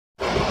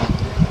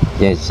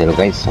Yes, hello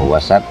guys, so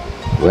what's up?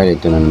 Well,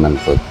 ito na naman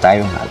po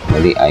tayo at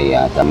muli ay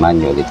samahan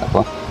nyo ulit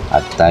ako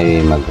at tayo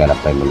ay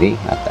maglalakbay muli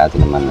at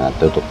atin naman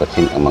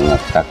tutuklasin ang mga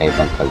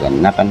kakaibang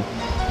kaganapan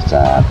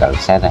sa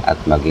kalsada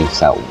at maging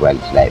sa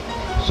wildlife.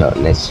 So,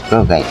 let's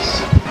go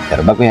guys!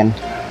 Pero bago yan,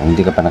 kung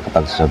hindi ka pa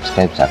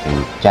nakapag-subscribe sa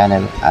aking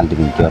channel,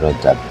 Anthony Joro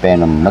sa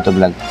Penom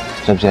Motovlog,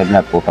 subscribe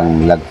na po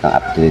pang vlog ng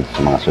update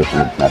sa mga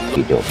susunod na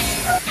video.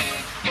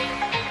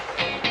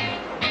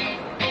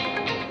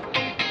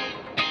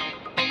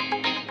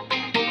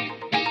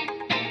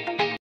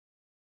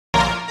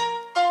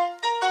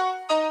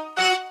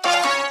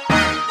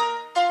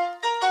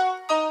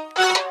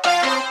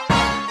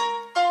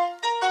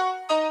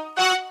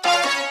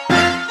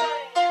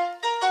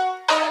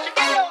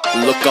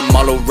 Look, I'm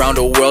all around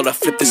the world, I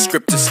flip the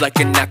script just like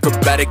an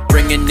acrobatic.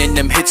 Bringing in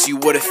them hits, you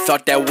would've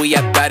thought that we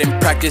had bad in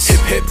practice. Hip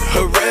hip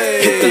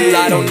hooray, hit the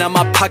lotto, now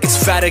my pocket's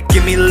fatter.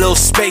 Give me a little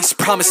space,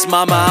 promise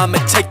mama I'ma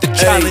take the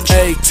challenge.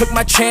 Hey, took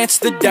my chance,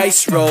 the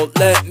dice rolled,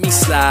 let me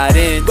slide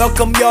in.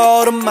 Welcome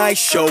y'all to my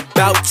show,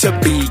 bout to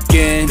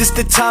begin. This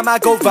the time I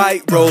go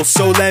viral,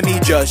 so let me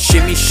just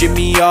shimmy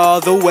shimmy all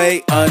the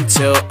way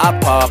until I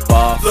pop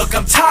off. Look,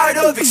 I'm tired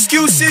of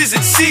excuses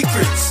and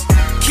secrets.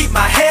 Keep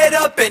my head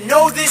up and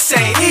know this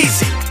ain't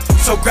easy.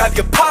 So grab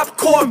your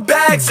popcorn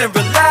bags and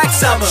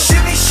relax. I'ma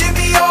shimmy,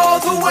 shimmy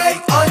all the way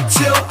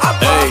until I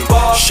pop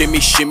off. Shimmy,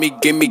 shimmy,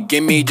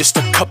 gimme just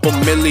a couple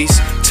millies.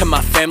 To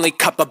my family,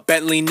 cop a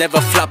Bentley, never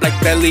flop like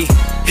belly.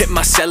 Hit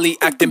my celly,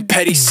 acting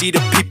petty, see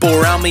the people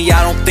around me.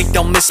 I don't think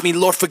they'll miss me,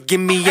 Lord forgive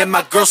me, and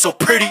my girl so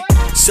pretty.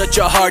 Such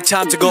a hard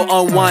time to go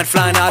unwind,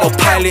 flying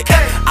autopilot.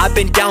 I've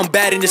been down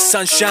bad in the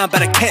sunshine,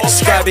 but I can't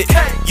describe it.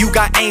 You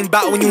got aim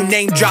bout when you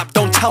name drop,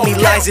 don't tell me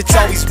lies. It's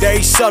always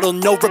very subtle,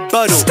 no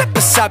rebuttal. Step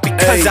aside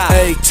because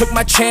I took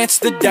my chance,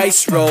 the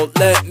dice rolled,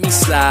 let me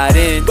slide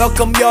in.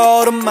 Welcome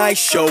y'all to my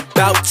show,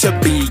 bout to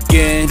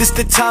begin. This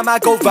the time I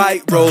go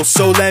viral,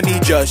 so let me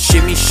just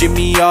shimmy,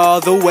 shimmy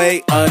all the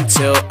way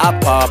until I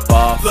pop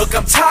off. Look,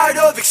 I'm tired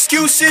of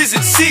excuses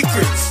and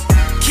secrets.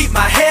 Keep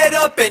my head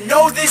up and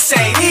know this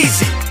ain't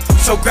easy.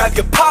 So grab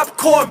your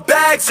popcorn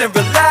bags and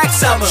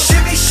relax. I'ma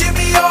shimmy,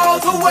 shimmy all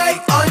the way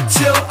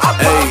until I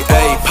pop off.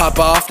 Hey, pop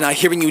off, not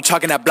hearing you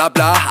talking that blah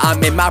blah.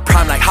 I'm in my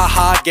prime like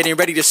haha, getting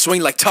ready to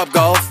swing like Top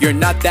Golf. You're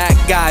not that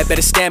guy,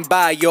 better stand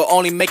by, you'll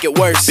only make it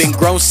worse. Been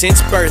grown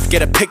since birth,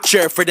 get a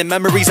picture for the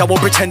memories, I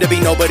won't pretend to be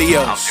nobody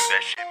else. I'll do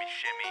that shimmy,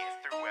 shimmy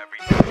through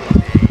every.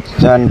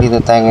 So,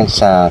 dito tayo ngayon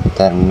sa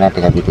ternate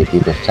cavite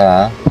dito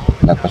sa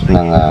lapas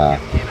ng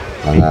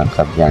mga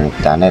kabyang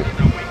tunnel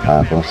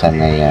kung saan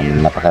ay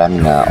napakarami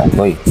na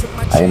unggoy.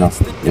 Ayun o,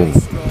 yun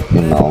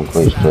na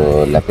unggoy.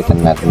 So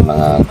lapitan natin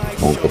mga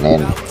unggoy na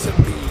yan.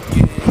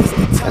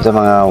 Ito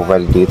mga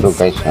wild dito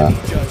guys,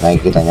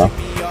 nakikita nyo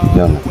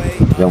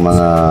yung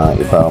mga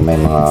iba may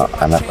mga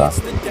anak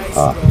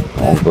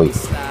unggoy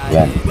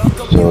yan.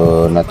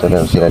 So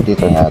natural sila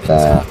dito at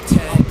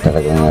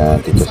talagang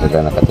dito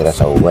sila nakatira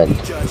sa wild.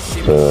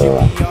 So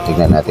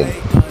tignan natin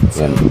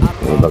yan,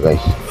 iba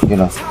guys,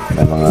 yun o,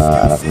 may mga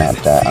anak na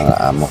at ang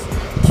amo.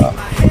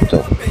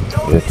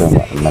 Ito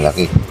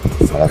malaki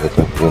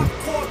to, yun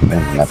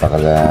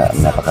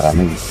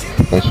napakarami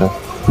guys. So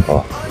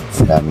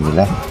ang dami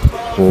nila.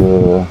 So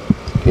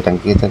kitang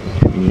kita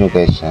nyo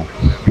guys,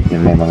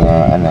 yung may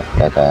mga anak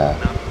at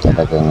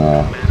talagang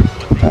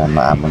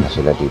maamo na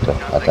sila dito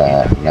at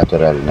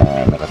natural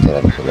na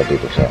nakatira na sila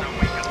dito sa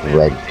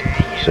wild.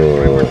 So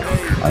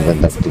ang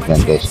ganda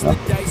tignan guys, no?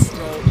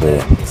 So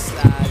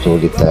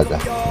sulit talaga,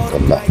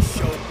 ganda,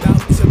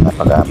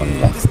 napag-aamon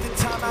nila.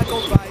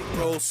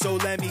 So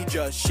let me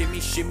just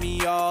shimmy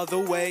shimmy all the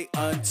way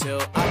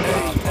until I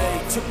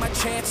took my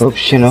chance. Oops,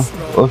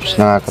 oops,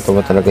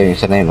 nakakatawa talaga yung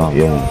isa na yun,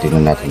 yung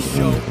tingnan natin,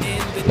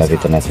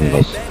 lapitan natin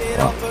guys.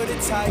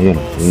 Ayun,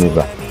 yung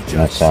iba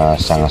nasa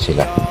sanga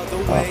sila,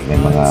 may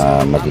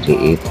mga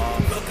maliliit.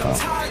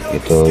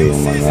 Ito yung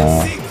mga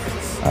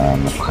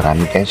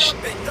napakarami guys,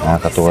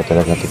 nakakatawa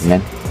talaga tignan.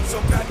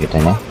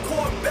 Kita nyo,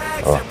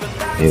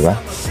 diba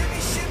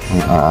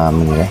ang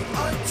aamon nila.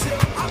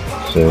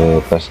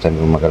 So first time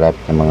kong makalapit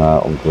ng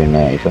mga unggoy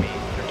na ito.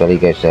 Actually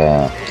guys,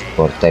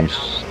 4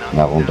 times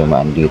na akong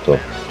dumaan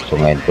dito. So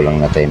ngayon ko lang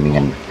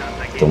na-timingan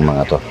itong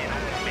mga to.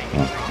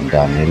 Ang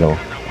dami nila,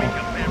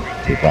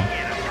 diba?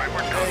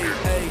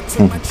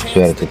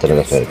 Swerte talaga,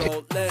 swerte.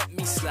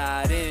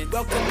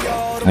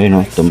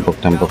 Ayun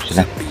tumpok-tumpok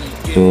sila.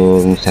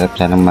 So sarap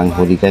sanang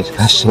manghuli guys,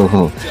 kaso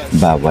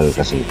bawal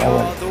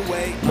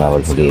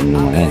huliin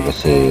yung mga yan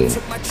kasi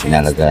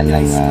inalagaan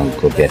ng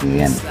gobyerno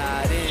yan.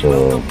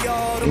 So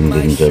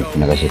endangered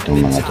na kasi itong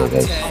mga to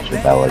guys, so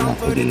bawal na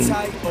huliin.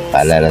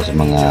 Paalala sa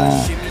mga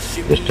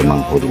gusto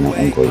manghuli ng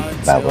unggoy,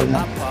 bawal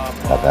na,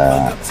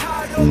 baka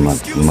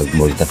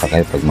magmulta pa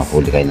kayo pag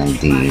mahuli kayo ng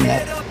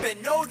DNR.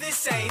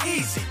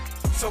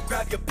 So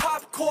grab your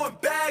popcorn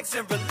bags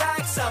and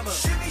relax. I'ma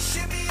shimmy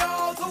shimmy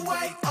all the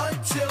way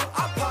until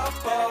I pop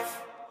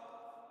off.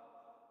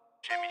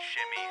 Shimmy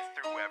shimmy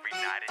through every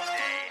night and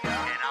day,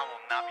 and I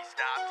will not be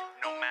stopped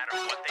no matter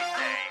what they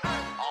say.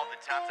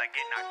 Times I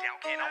get knocked down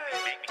can only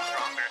make me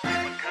stronger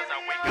because I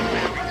wake up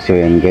every day. So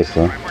yan guys,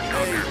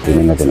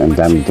 Tingnan natin, ang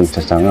dami dun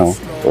sa sanga, oh.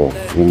 Oh,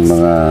 yung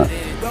mga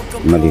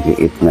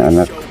maliliit na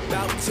anak.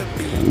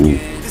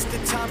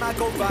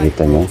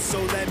 Kita nyo?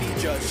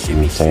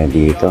 Ang saya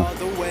dito.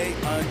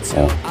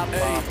 Oh,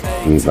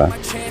 diba?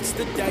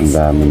 Ang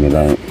dami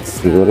nila.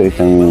 Siguro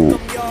isang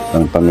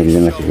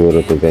pamilya na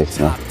siguro to guys,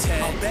 no?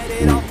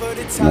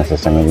 Nasa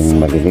sanga yung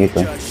maliliit,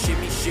 oh.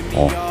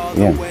 Oh,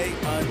 yan.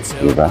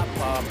 Diba?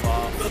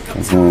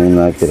 Yung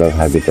natural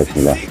habitat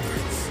nila.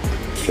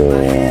 So,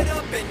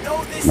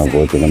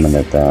 mabuti naman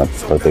at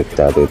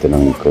protektado ito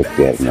ng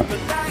gobyerno.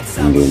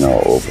 Hindi na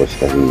uupos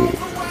kasi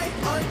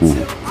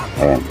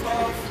ayan,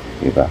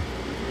 diba?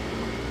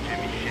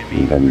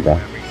 Ang ganda.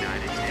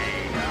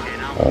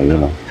 O,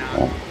 yun o.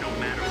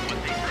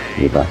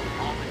 Diba?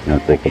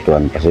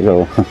 Nagpuputuan pa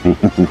sila o.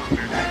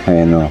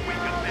 Ayan o,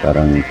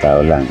 parang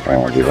tao lang.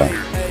 O, diba?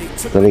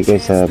 Tuloy kayo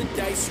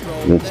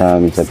dun sa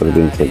amin sa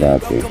probinsya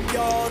dati,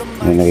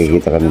 may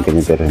nakikita kami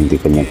kanya pero hindi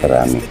kanya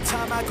karami.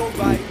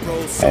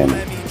 Ayan,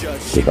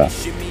 diba?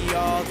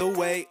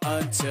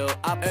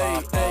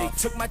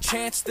 Took my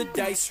chance, the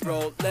dice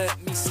rolled, let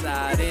me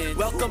slide in.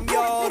 Welcome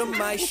y'all to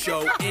my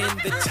show in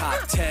the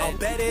top 10. I'll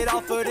bet it all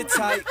for the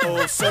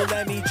title, so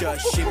let me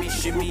just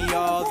shimmy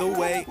all the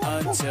way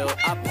until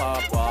I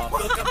pop off.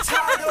 Look, I'm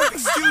tired of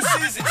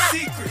excuses and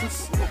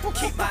secrets.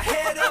 Keep my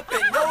head up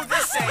and know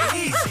this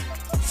ain't easy.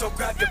 So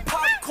grab your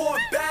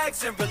popcorn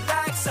bags and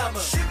relax. I'ma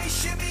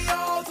shimmy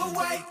all the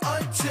way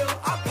until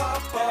I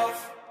pop off.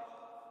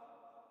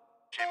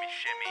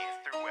 Shimmy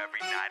through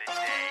every night and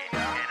day,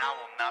 and I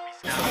will not be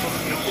stopped.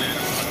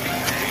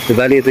 So,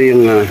 bali ito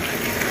yung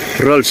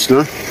rolls,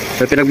 no?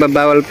 So,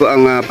 pinagbabawal po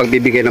ang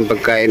pagbibigay ng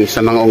pagkain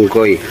sa mga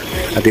unggoy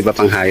at iba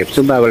pang hayop.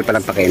 So, bawal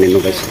palang pakainin mo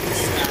guys.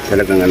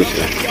 Talagang ano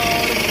sila.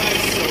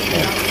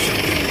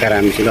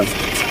 Karami sila.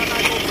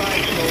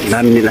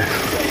 Dami nila.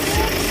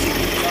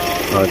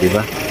 O,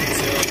 diba?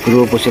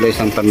 Grupo sila,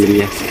 isang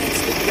pamilya.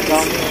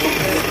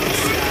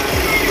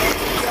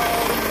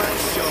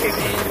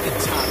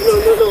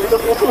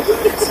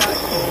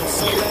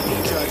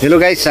 Hello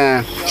guys,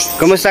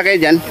 kumusta kayo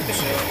dyan?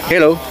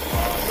 Hello?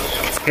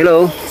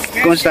 Hello?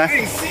 Kumusta?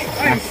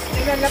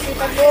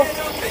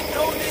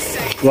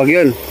 Huwag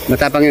yun,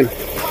 matapang yun.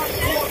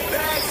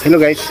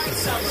 Hello guys.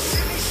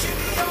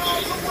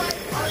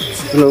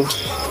 Hello?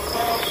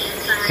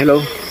 Hello?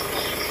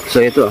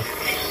 So ito,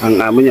 ang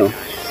amo nyo.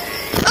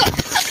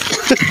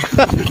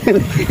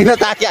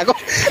 Inatake ako.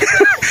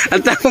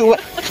 Ang tapang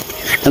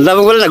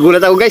wala,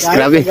 nagulat ako guys.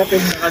 Grabe.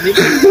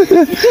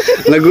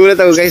 Nagulat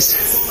ako guys.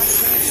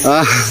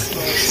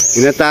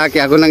 Inatake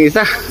ako ng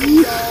isa.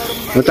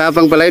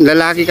 Matapang pala yun.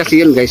 Lalaki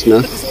kasi yun guys,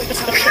 no?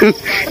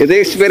 Ito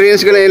yung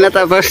experience ko na yun.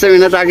 First time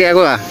inatake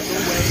ako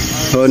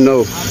Oh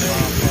no.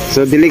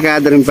 So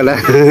delikado rin pala.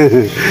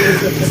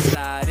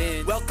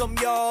 Welcome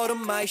y'all to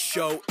my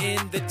show in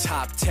the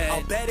top 10.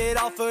 I'll bet it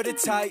all for the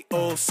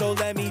title, so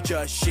let me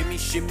just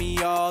shimmy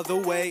all the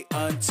way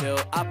until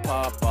I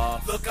pop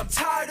off. Look, I'm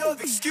tired of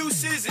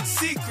excuses and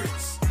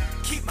secrets.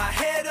 Keep my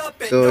head up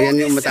and so yan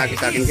yung matake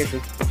sa akin guys.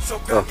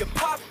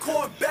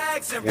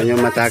 Yan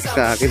yung matake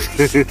sa akin.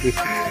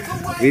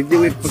 Video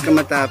may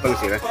pagkamatapang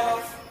sila.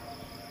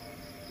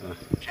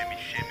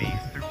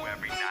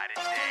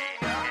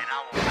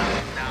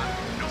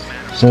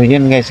 So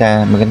yan guys,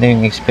 maganda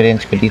yung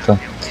experience ko dito.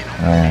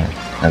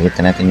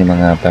 Nakita natin yung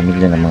mga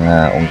pamilya ng mga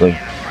unggoy.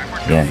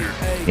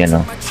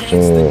 Yan o. So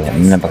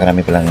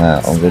napakarami palang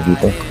unggoy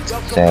dito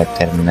sa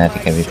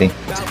ternate, cavite.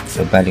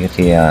 So bali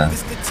kasi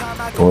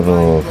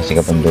puro kasi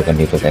kapundukan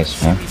dito guys,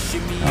 no?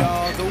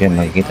 Yan,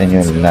 makikita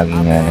nyo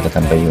laging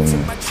nakatambay yung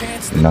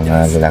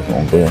mga lalaking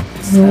unggoy.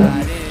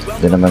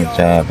 Doon naman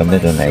sa banda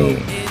doon ay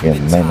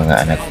yun, may mga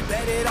anak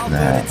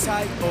na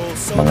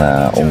mga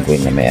unggoy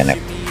na may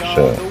anak.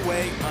 So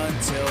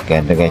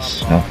ganda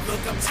guys, no?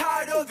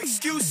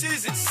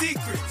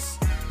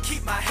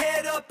 Keep my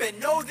head up and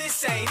know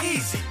this ain't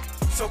easy.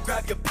 So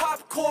grab your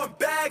popcorn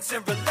bags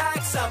and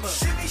relax. I'ma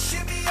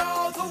shimmy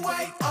all the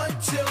way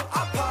until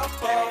I pop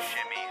off.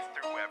 Shimmy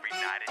through every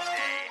night and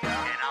day,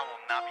 and I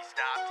will not be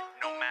stopped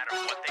no matter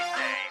what they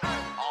say.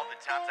 All the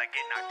times I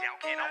get knocked down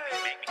can only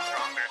make me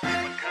stronger,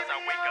 because I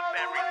wake up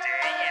every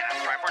day and I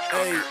strive for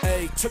stronger.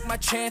 Hey, took my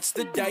chance,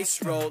 the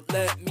dice rolled,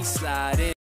 let me slide in.